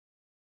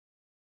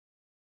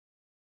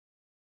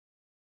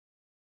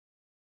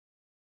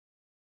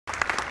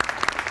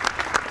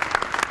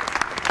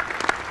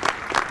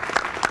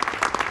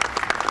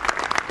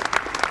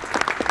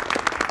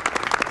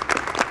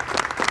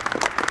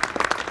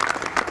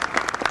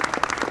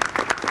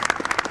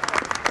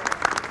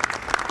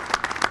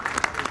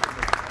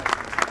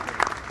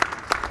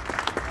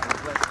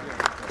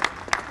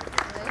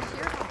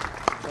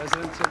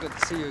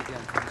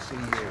see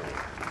you.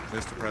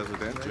 Mr.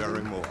 President,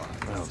 Jerry Moore.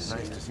 Well,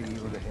 nice to see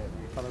you again.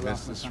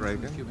 Mrs.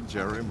 Reagan,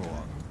 Jerry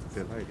Moore.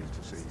 Delighted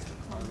to see you.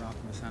 Father Ralph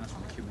Massanis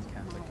from the Cuban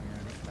Catholic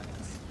Community.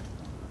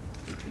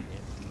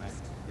 Nice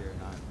to hear,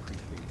 and I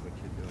appreciate what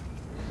you're doing.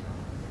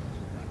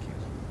 Thank you.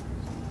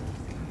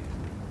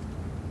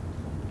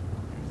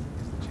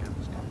 The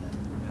chapel's coming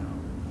now.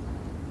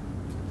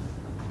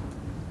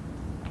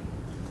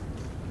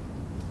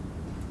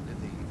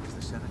 Is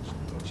the Senate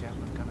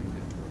chaplain coming in?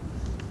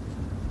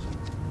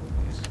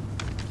 Yes.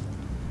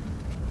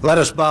 Let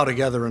us bow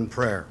together in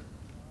prayer.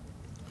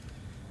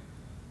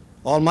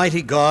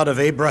 Almighty God of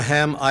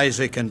Abraham,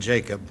 Isaac, and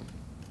Jacob,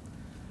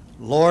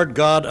 Lord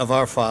God of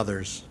our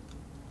fathers,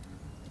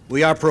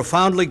 we are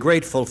profoundly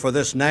grateful for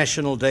this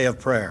National Day of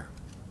Prayer.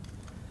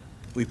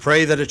 We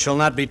pray that it shall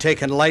not be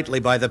taken lightly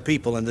by the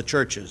people and the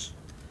churches,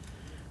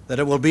 that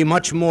it will be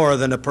much more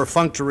than a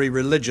perfunctory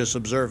religious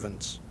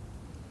observance.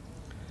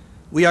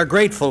 We are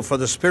grateful for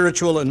the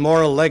spiritual and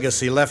moral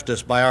legacy left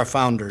us by our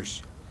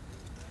founders,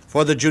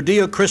 for the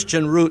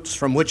Judeo-Christian roots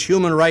from which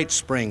human rights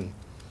spring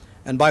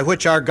and by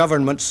which our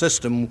government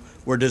system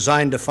were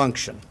designed to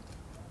function.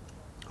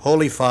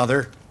 Holy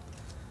Father,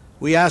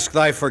 we ask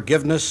thy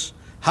forgiveness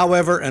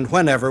however and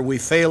whenever we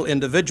fail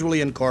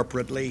individually and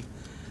corporately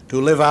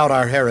to live out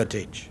our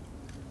heritage.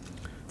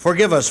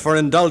 Forgive us for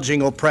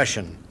indulging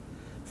oppression,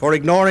 for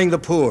ignoring the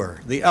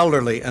poor, the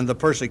elderly, and the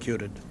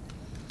persecuted.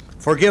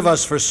 Forgive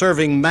us for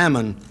serving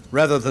mammon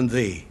rather than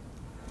thee.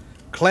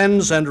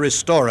 Cleanse and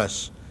restore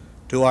us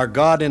to our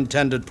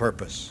God-intended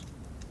purpose.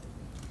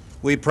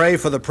 We pray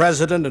for the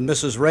President and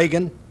Mrs.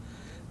 Reagan,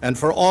 and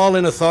for all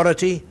in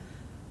authority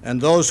and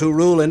those who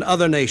rule in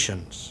other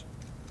nations.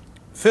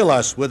 Fill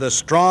us with a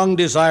strong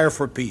desire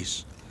for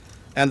peace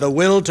and the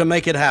will to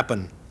make it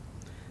happen,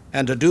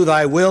 and to do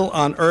thy will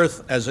on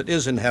earth as it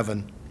is in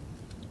heaven.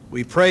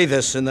 We pray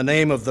this in the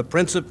name of the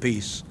Prince of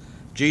Peace,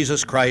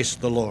 Jesus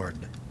Christ the Lord.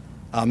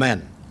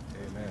 Amen.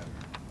 Amen.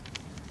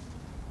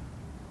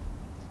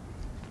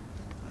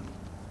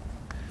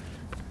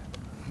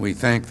 We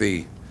thank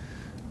the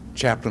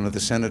chaplain of the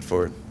Senate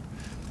for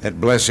that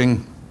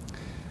blessing.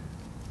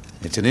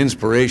 It's an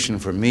inspiration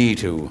for me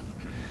to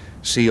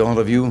see all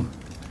of you,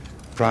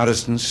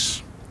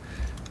 Protestants,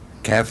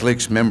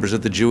 Catholics, members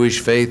of the Jewish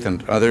faith,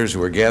 and others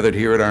who are gathered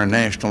here at our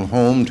national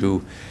home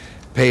to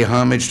pay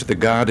homage to the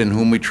God in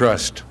whom we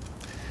trust.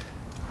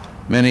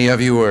 Many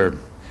of you are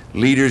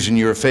leaders in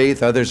your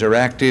faith, others are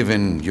active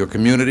in your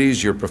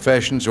communities, your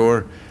professions,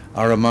 or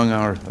are among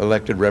our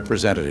elected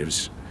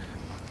representatives.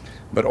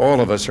 But all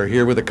of us are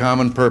here with a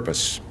common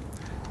purpose: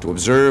 to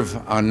observe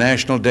our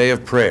National Day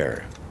of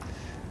Prayer,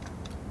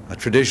 a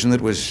tradition that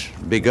was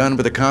begun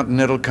by the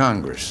Continental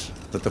Congress,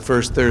 that the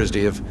first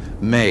Thursday of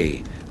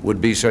May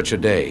would be such a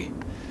day.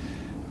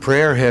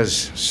 Prayer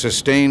has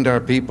sustained our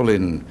people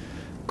in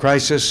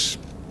crisis,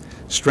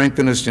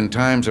 strengthened us in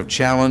times of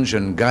challenge,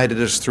 and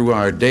guided us through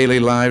our daily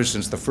lives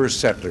since the first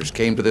settlers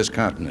came to this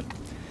continent.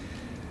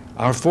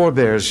 Our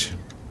forebears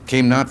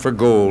came not for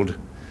gold,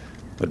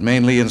 but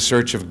mainly in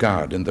search of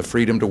God and the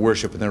freedom to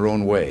worship in their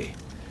own way.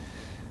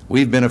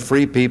 We've been a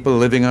free people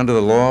living under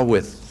the law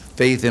with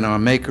faith in our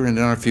Maker and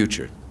in our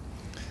future.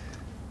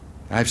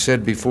 I've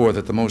said before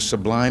that the most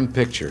sublime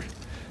picture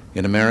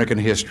in American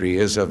history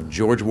is of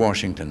George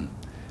Washington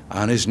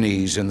on his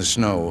knees in the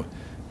snow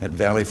at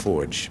Valley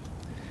Forge.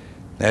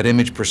 That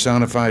image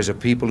personifies a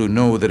people who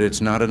know that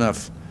it's not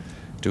enough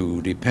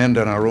to depend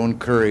on our own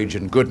courage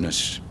and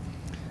goodness.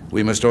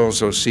 We must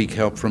also seek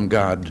help from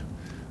God,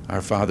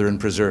 our Father and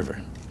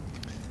Preserver.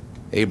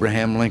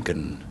 Abraham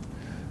Lincoln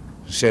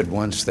said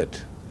once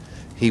that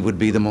he would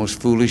be the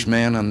most foolish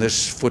man on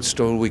this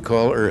footstool we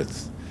call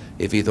earth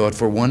if he thought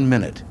for 1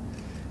 minute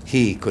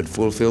he could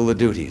fulfill the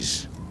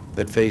duties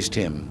that faced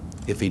him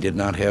if he did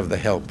not have the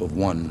help of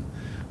one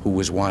who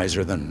was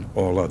wiser than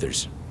all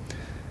others.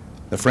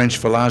 The French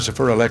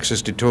philosopher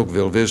Alexis de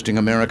Tocqueville, visiting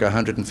America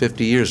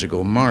 150 years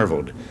ago,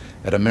 marveled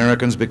at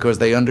Americans because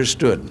they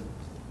understood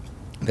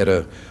that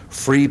a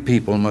free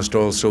people must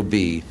also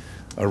be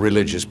a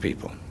religious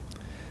people.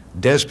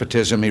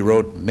 Despotism, he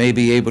wrote, may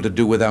be able to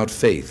do without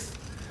faith,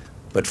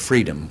 but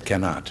freedom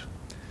cannot.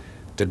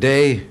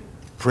 Today,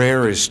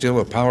 prayer is still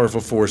a powerful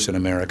force in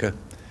America,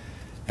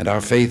 and our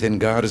faith in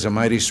God is a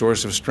mighty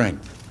source of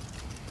strength.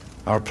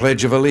 Our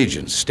Pledge of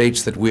Allegiance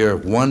states that we are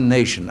one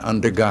nation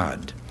under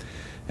God,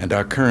 and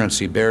our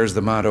currency bears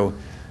the motto,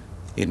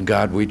 "In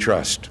God we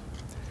trust."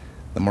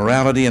 The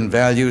morality and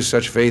values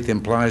such faith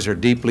implies are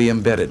deeply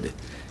embedded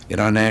in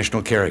our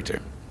national character.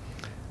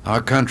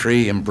 Our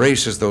country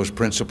embraces those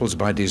principles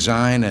by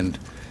design, and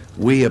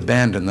we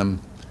abandon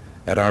them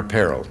at our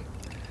peril.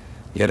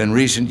 Yet in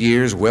recent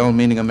years,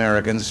 well-meaning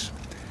Americans,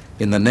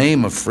 in the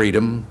name of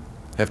freedom,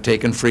 have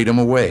taken freedom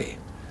away.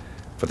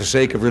 For the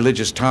sake of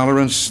religious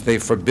tolerance,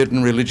 they've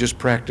forbidden religious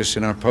practice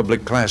in our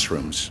public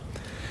classrooms.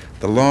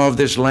 The law of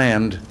this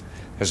land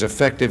has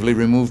effectively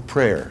removed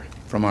prayer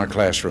from our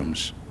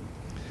classrooms.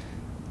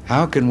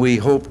 How can we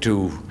hope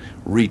to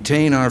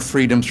retain our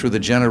freedom through the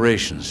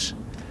generations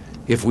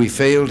if we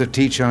fail to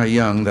teach our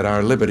young that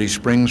our liberty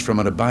springs from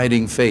an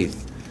abiding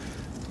faith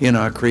in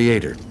our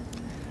Creator.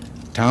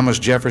 Thomas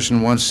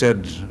Jefferson once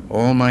said,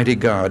 "Almighty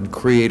God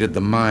created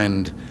the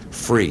mind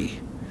free."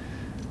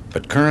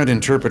 But current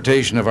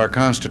interpretation of our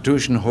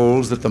Constitution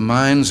holds that the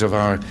minds of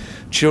our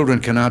children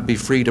cannot be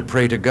free to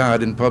pray to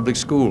God in public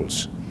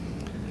schools.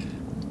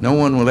 No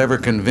one will ever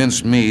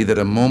convince me that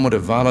a moment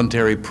of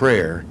voluntary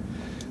prayer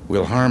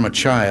will harm a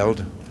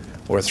child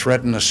or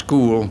threaten a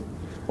school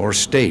or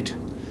state.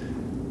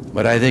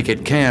 But I think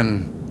it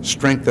can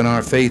strengthen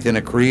our faith in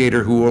a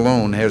Creator who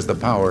alone has the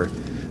power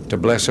to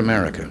bless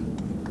America.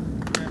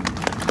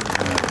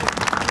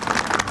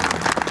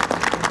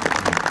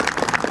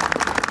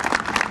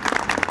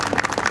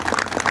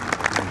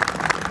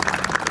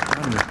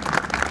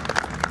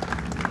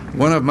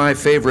 One of my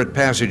favorite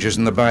passages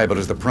in the Bible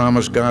is the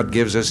promise God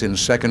gives us in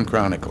 2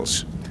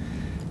 Chronicles.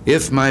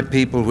 "If my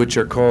people which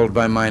are called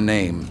by my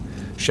name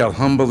shall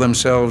humble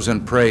themselves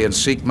and pray and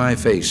seek my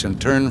face and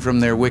turn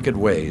from their wicked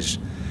ways,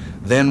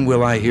 then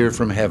will I hear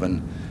from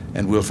heaven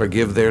and will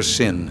forgive their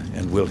sin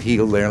and will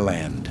heal their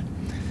land."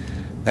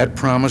 That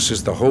promise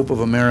is the hope of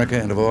America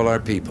and of all our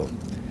people.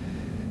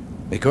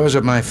 Because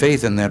of my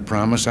faith in that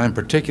promise, I'm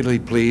particularly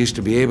pleased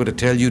to be able to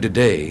tell you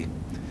today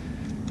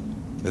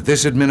that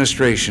this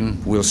administration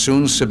will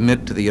soon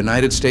submit to the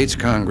United States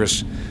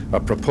Congress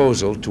a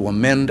proposal to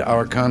amend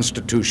our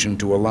Constitution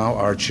to allow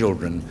our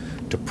children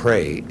to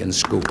pray in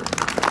school.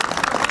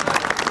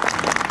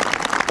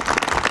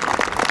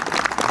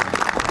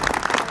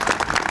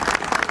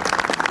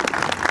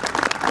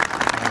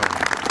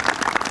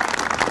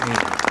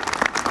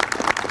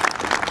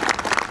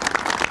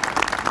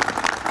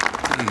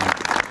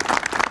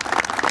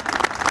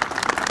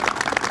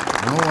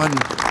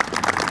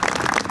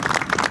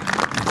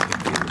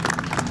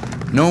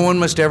 No one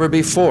must ever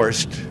be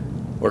forced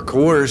or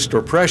coerced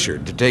or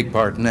pressured to take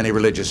part in any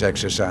religious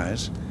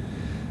exercise,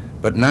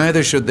 but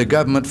neither should the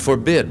government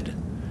forbid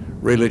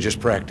religious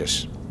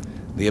practice.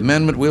 The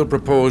amendment we'll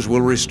propose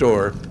will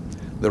restore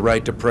the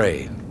right to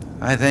pray.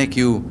 I thank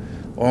you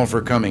all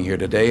for coming here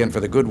today and for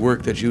the good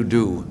work that you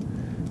do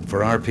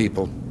for our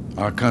people,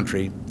 our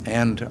country,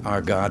 and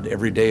our God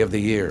every day of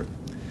the year.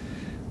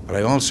 But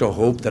I also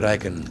hope that I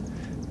can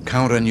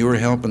count on your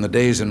help in the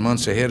days and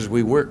months ahead as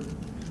we work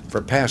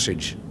for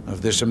passage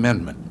of this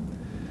amendment.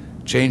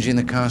 Changing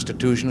the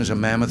Constitution is a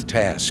mammoth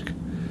task.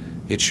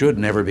 It should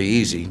never be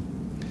easy,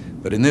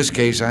 but in this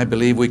case I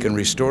believe we can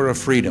restore a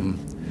freedom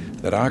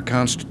that our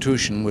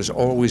Constitution was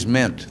always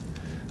meant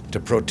to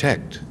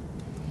protect.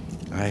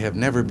 I have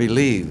never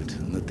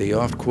believed that the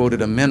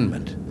oft-quoted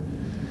amendment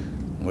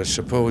was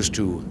supposed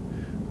to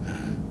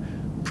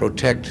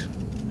protect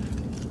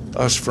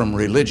us from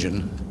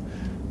religion.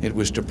 It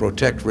was to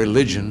protect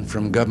religion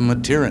from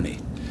government tyranny.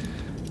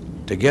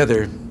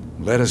 Together,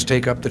 let us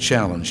take up the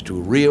challenge to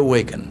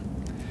reawaken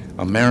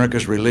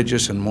America's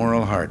religious and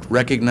moral heart,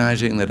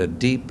 recognizing that a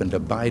deep and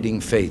abiding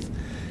faith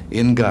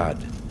in God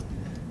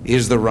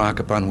is the rock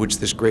upon which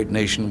this great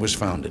nation was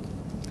founded.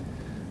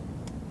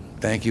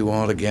 Thank you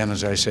all again,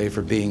 as I say,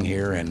 for being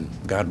here, and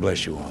God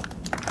bless you all.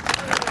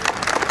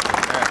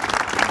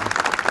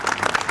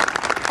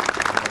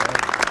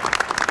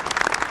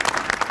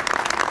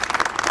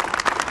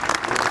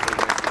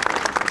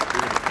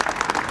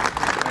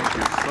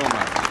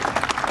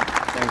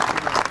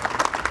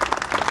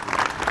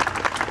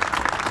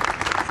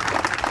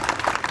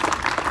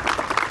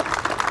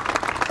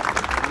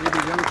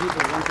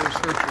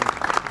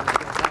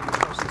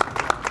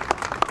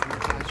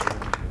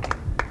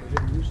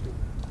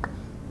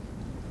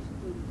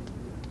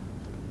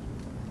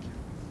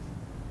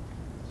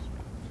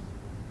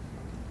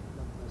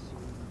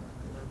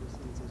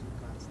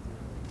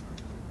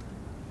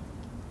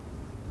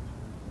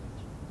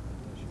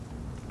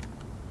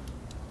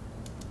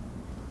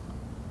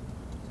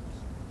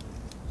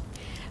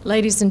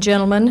 Ladies and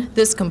gentlemen,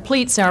 this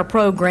completes our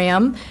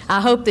program.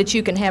 I hope that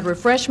you can have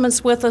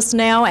refreshments with us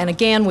now, and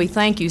again, we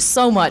thank you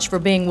so much for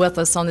being with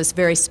us on this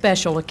very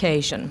special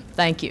occasion.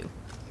 Thank you.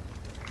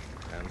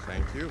 And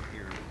thank you.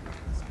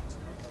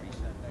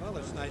 Well,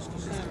 it's nice to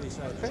see you.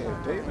 Hey,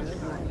 David.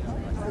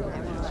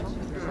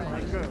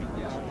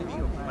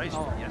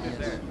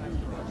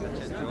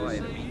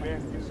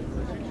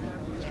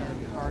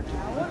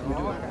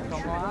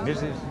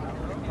 Mrs.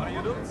 How do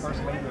you do?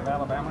 First Lady of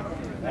Alabama.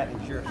 That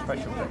is your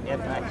special Ed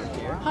Mackey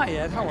here. Hi,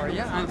 Ed. How are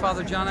you? I'm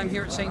Father John. I'm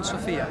here at St.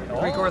 Sophia,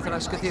 Greek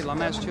Orthodox Cathedral,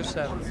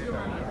 Massachusetts.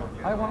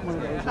 I want one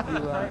of those if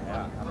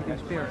you can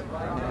spare it.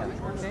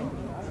 Okay?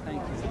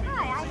 Thank you.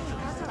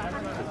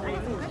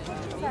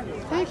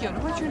 Thank you.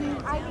 What's your name?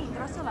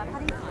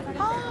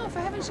 Oh, for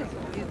heaven's sake.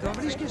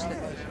 Nobody's kissed it.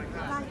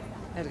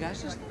 Ed,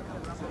 guys, just...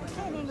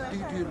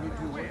 Do you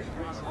work?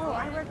 Oh,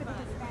 I work with the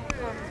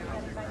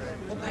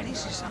Oh, Patty,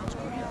 she sounds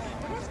great.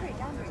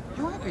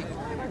 You are Greek.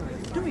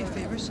 Do me a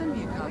favor, send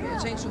me a copy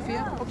at St.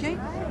 Sophia, okay?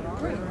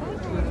 Great,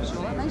 thank you.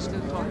 So nice to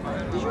talk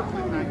about it. Did you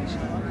call Maggie?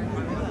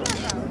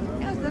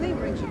 Yes, the name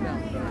rings a bell.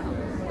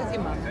 With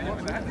your mom.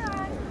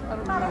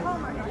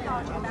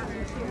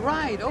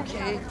 Right,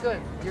 okay,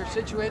 good. You're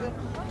situated?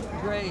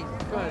 Great,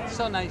 good.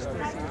 So nice to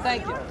see you.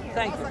 Thank you,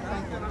 thank you,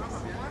 thank you.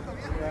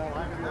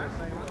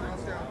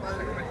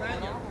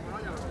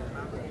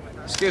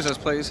 Excuse us,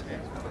 please.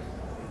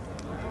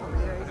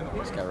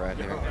 This guy right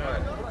here.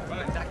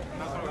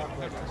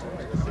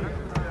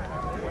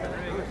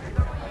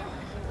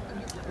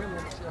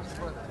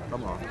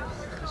 Come on.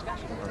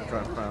 I'm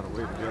trying to find a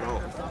way to get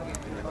off.